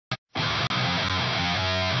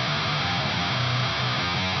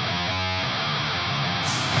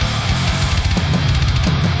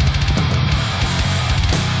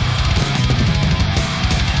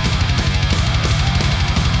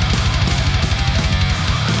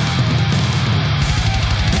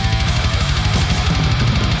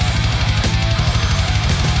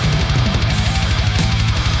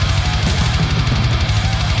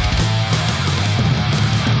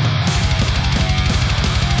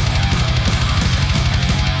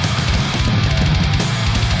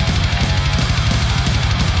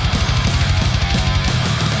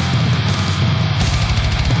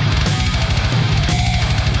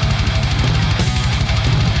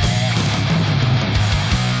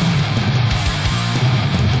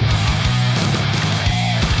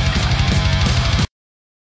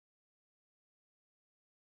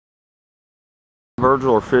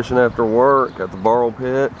Virgil are fishing after work at the borrow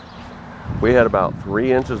pit. We had about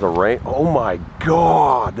 3 inches of rain. Oh my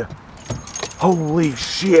God. Holy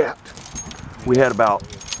shit. We had about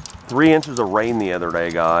 3 inches of rain the other day,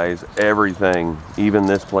 guys. Everything, even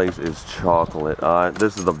this place is chocolate.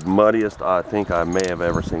 This is the muddiest I think I may have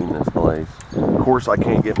ever seen this place. Of course, I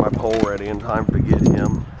can't get my pole ready in time to get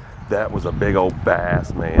him. That was a big old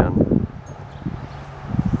bass, man.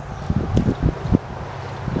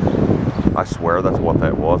 I swear that's what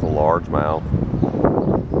that was, a largemouth.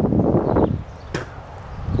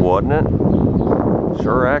 Wasn't it?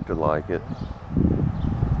 Sure acted like it.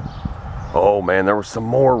 Oh man, there were some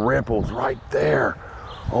more ripples right there.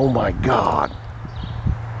 Oh my God.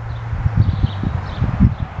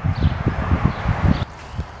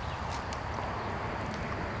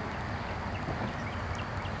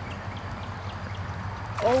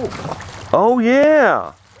 Oh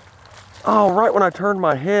yeah. Oh, right when I turned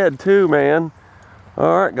my head too, man.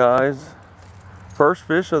 All right, guys. First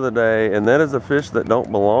fish of the day, and that is a fish that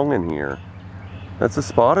don't belong in here. That's a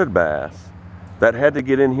spotted bass. That had to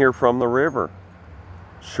get in here from the river.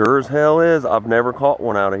 Sure as hell is. I've never caught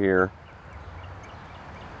one out of here.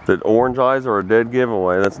 The orange eyes are a dead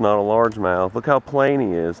giveaway. That's not a largemouth. Look how plain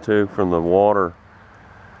he is too from the water.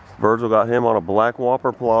 Virgil got him on a black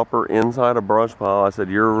whopper plopper inside a brush pile. I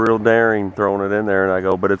said, you're real daring throwing it in there. And I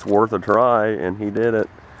go, but it's worth a try. And he did it.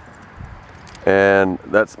 And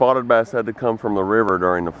that spotted bass had to come from the river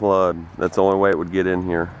during the flood. That's the only way it would get in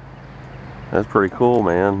here. That's pretty cool,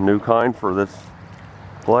 man. New kind for this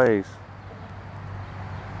place.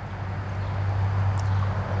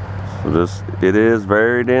 So it is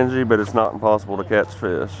very dingy, but it's not impossible to catch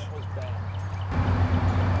fish.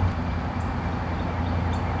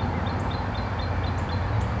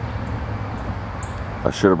 I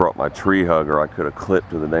should have brought my tree hugger. I could have clipped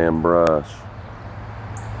to the damn brush.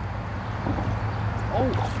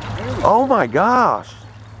 Oh my gosh.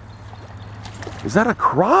 Is that a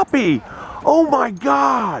crappie? Oh my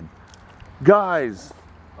God. Guys,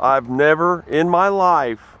 I've never in my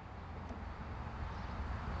life.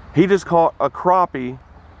 He just caught a crappie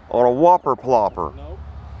on a whopper plopper. Nope.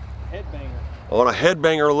 Headbanger. On a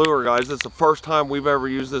headbanger lure, guys. It's the first time we've ever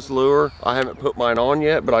used this lure. I haven't put mine on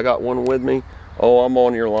yet, but I got one with me. Oh, I'm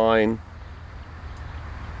on your line.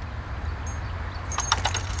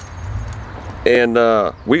 And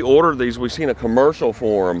we ordered these. We seen a commercial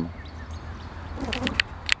for them.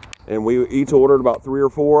 And we each ordered about 3 or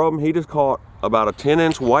 4 of them. He just caught about a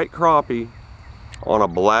 10-inch white crappie on a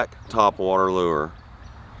black topwater lure.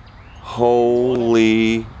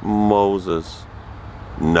 Holy Moses.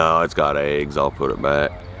 No, it's got eggs. I'll put it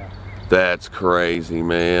back. That's crazy,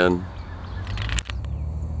 man.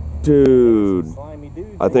 Dude,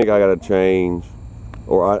 I think I gotta change.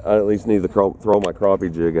 Or I at least need to throw my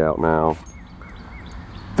crappie jig out now.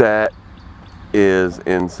 That is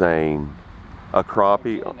insane. A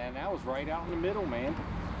crappie. And that was right out in the middle, man.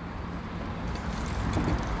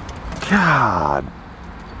 God.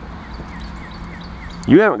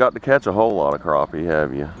 You haven't got to catch a whole lot of crappie,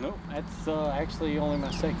 have you? Nope, that's actually only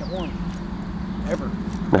my second one ever.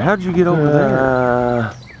 Now, how'd you get over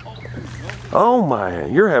there? Oh my,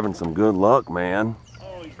 you're having some good luck, man.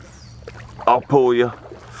 I'll pull you.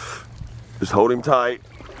 Just hold him tight.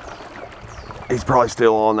 He's probably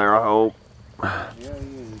still on there, I hope. Yeah,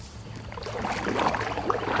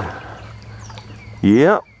 he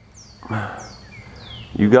is. Yep.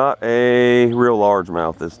 You got a real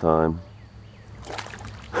largemouth this time.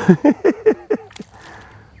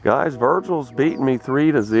 Guys, Virgil's beating me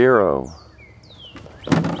 3-0.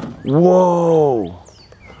 Whoa.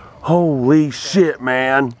 Holy shit,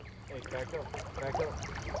 man. Hey, back up, back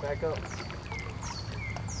up, back up.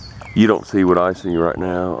 You don't see what I see right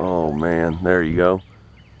now. Oh man, there you go.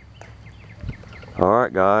 All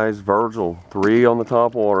right, guys, Virgil, 3 on the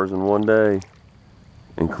top waters in one day,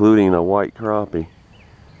 including a white crappie.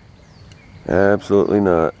 Absolutely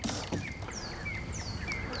nuts.